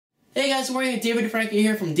Hey guys, how are you? David Franco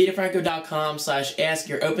here from dfranco.com/ask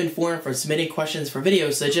your open forum for submitting questions for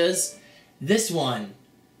videos such as this one.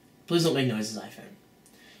 Please don't make noises, iPhone.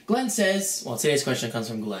 Glenn says, well, today's question comes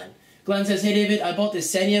from Glenn. Glenn says, hey David, I bought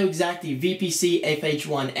this Sanyo Exacti VPC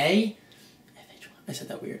FH1A. I said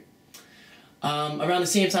that weird. Around the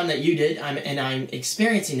same time that you did, I'm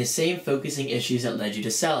experiencing the same focusing issues that led you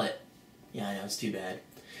to sell it. Yeah, I know, it's too bad.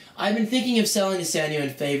 I've been thinking of selling the Sanyo in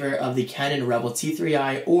favor of the Canon Rebel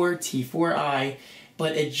T3i or T4i,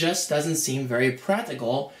 but it just doesn't seem very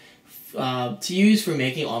practical to use for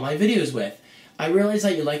making all my videos with. I realize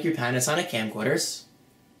that you like your Panasonic camcorders,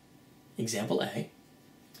 example A,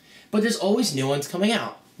 but there's always new ones coming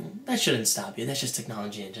out. That shouldn't stop you, that's just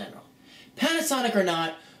technology in general. Panasonic or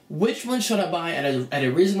not, which one should I buy at a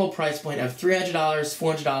reasonable price point of $300,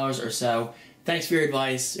 $400 or so? Thanks for your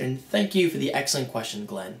advice, and thank you for the excellent question,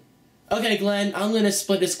 Glenn. Okay, Glenn, I'm going to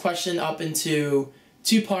split this question up into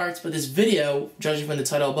two parts, but this video, judging from the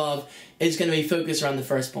title above, is going to be focused around the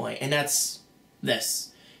first point, and that's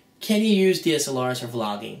this. Can you use DSLRs for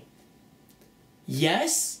vlogging?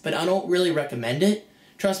 Yes, but I don't really recommend it.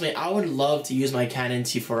 Trust me, I would love to use my Canon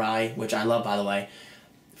T4i, which I love, by the way,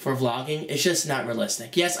 for vlogging. It's just not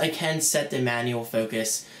realistic. Yes, I can set the manual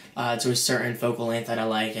focus to a certain focal length that I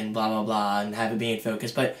like and blah blah blah and have it be in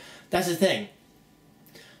focus, but that's the thing.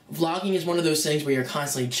 Vlogging is one of those things where you're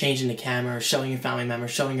constantly changing the camera, showing your family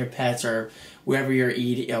members, showing your pets, or wherever you're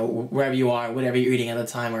eating, wherever you are, whatever you're eating at the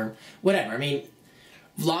time, or whatever. I mean,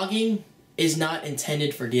 vlogging is not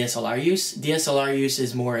intended for DSLR use. DSLR use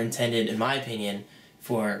is more intended, in my opinion,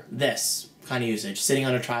 for this kind of usage, sitting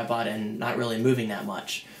on a tripod and not really moving that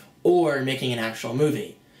much, or making an actual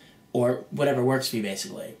movie, or whatever works for you,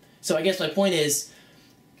 basically. So I guess my point is,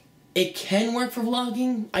 it can work for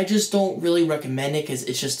vlogging. I just don't really recommend it because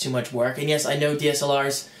it's just too much work. And yes, I know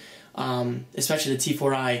DSLRs, especially the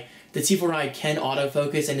T4i can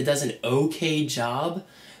autofocus and it does an okay job,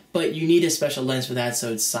 but you need a special lens for that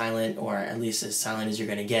so it's silent, or at least as silent as you're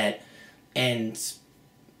going to get. And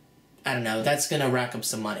I don't know, that's going to rack up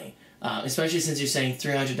some money, especially since you're saying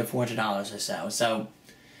 $300 to $400 or so. So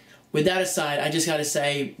with that aside, I just got to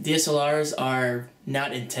say DSLRs are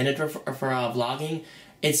not intended for vlogging.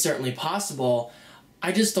 It's certainly possible.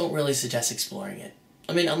 I just don't really suggest exploring it.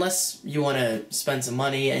 I mean, unless you want to spend some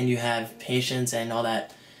money and you have patience and all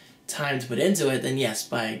that time to put into it, then yes,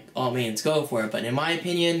 by all means, go for it. But in my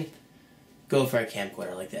opinion, go for a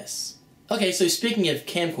camcorder like this. Okay, so speaking of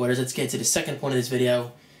camcorders, let's get to the second point of this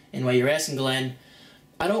video. And while you're asking, Glenn,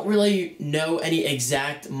 I don't really know any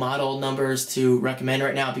exact model numbers to recommend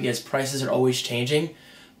right now because prices are always changing.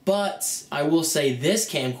 But I will say this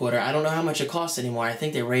camcorder, I don't know how much it costs anymore. I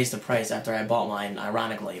think they raised the price after I bought mine,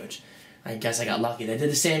 ironically, which I guess I got lucky. They did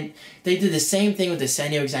the same thing with the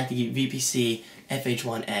Sanyo Exacti VPC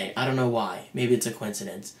FH1A. I don't know why. Maybe it's a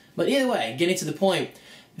coincidence. But either way, getting to the point,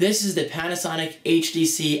 this is the Panasonic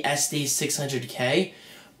HDC SD600K.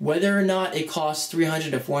 Whether or not it costs $300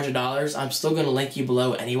 to $400, I'm still going to link you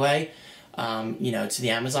below anyway, to the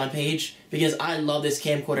Amazon page, because I love this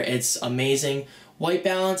camcorder. It's amazing. White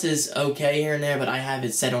balance is okay here and there, but I have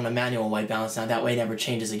it set on a manual white balance now. That way it never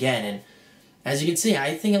changes again. And as you can see,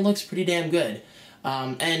 I think it looks pretty damn good.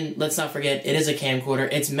 And let's not forget, it is a camcorder.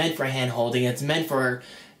 It's meant for hand holding. It's meant for,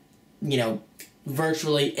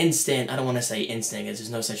 virtually instant, I don't want to say instant because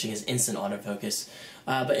there's no such thing as instant autofocus,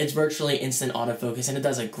 but it's virtually instant autofocus and it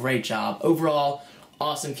does a great job. Overall,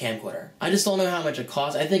 awesome camcorder. I just don't know how much it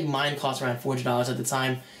costs. I think mine cost around $400 at the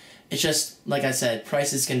time. It's just, like I said,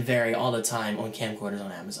 prices can vary all the time on camcorders on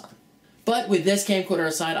Amazon. But with this camcorder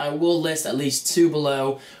aside, I will list at least two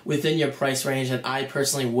below within your price range that I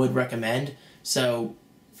personally would recommend. So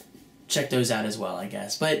check those out as well, I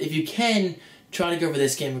guess. But if you can, try to go for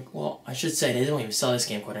this well, I should say, they don't even sell this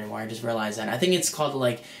camcorder anymore. I just realized that. I think it's called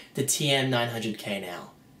the TM900K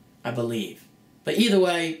now, I believe. But either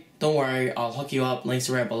way, don't worry, I'll hook you up. Links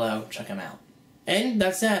are right below. Check them out. And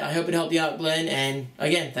that's that. I hope it helped you out, Glenn. And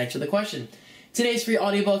again, thanks for the question. Today's free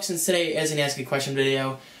audiobooks, and today is an Ask a Question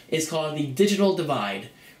video, is called The Digital Divide: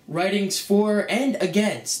 Writings for and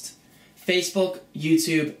Against Facebook,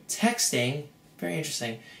 YouTube, Texting, very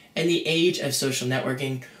interesting, and the Age of Social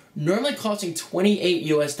Networking. Normally costing $28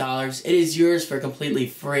 US. It is yours for completely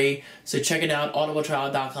free. So check it out,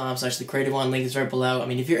 audibletrial.com/thecreative1. Link is right below. I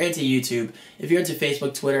mean, if you're into YouTube, if you're into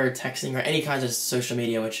Facebook, Twitter, texting, or any kinds of social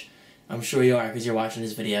media, which I'm sure you are because you're watching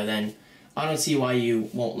this video, then I don't see why you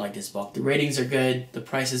won't like this book. The ratings are good, the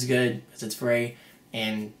price is good because it's free,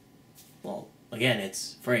 and, well, again,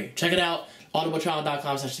 it's free. Check it out,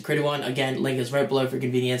 audibletrial.com/thecreative1. Again, link is right below for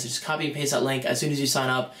convenience. Just copy and paste that link as soon as you sign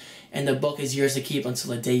up, and the book is yours to keep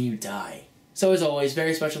until the day you die. So as always,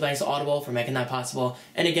 very special thanks to Audible for making that possible.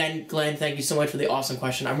 And again, Glenn, thank you so much for the awesome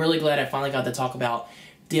question. I'm really glad I finally got to talk about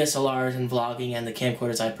DSLRs and vlogging and the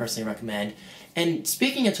camcorders I personally recommend. And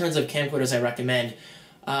speaking in terms of camcorders I recommend,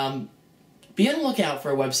 be on the lookout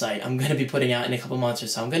for a website I'm going to be putting out in a couple months or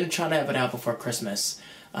so. I'm going to try to have it out before Christmas.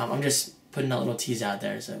 I'm just putting that little tease out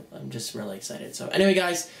there, so I'm just really excited. So anyway,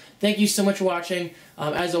 guys, thank you so much for watching.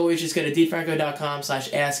 As always, just go to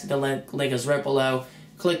dfranco.com/ask. The link is right below.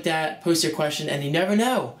 Click that, post your question, and you never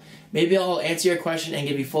know. Maybe I'll answer your question and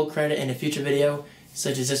give you full credit in a future video,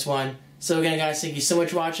 such as this one. So again, guys, thank you so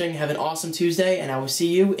much for watching. Have an awesome Tuesday, and I will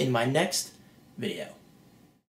see you in my next video.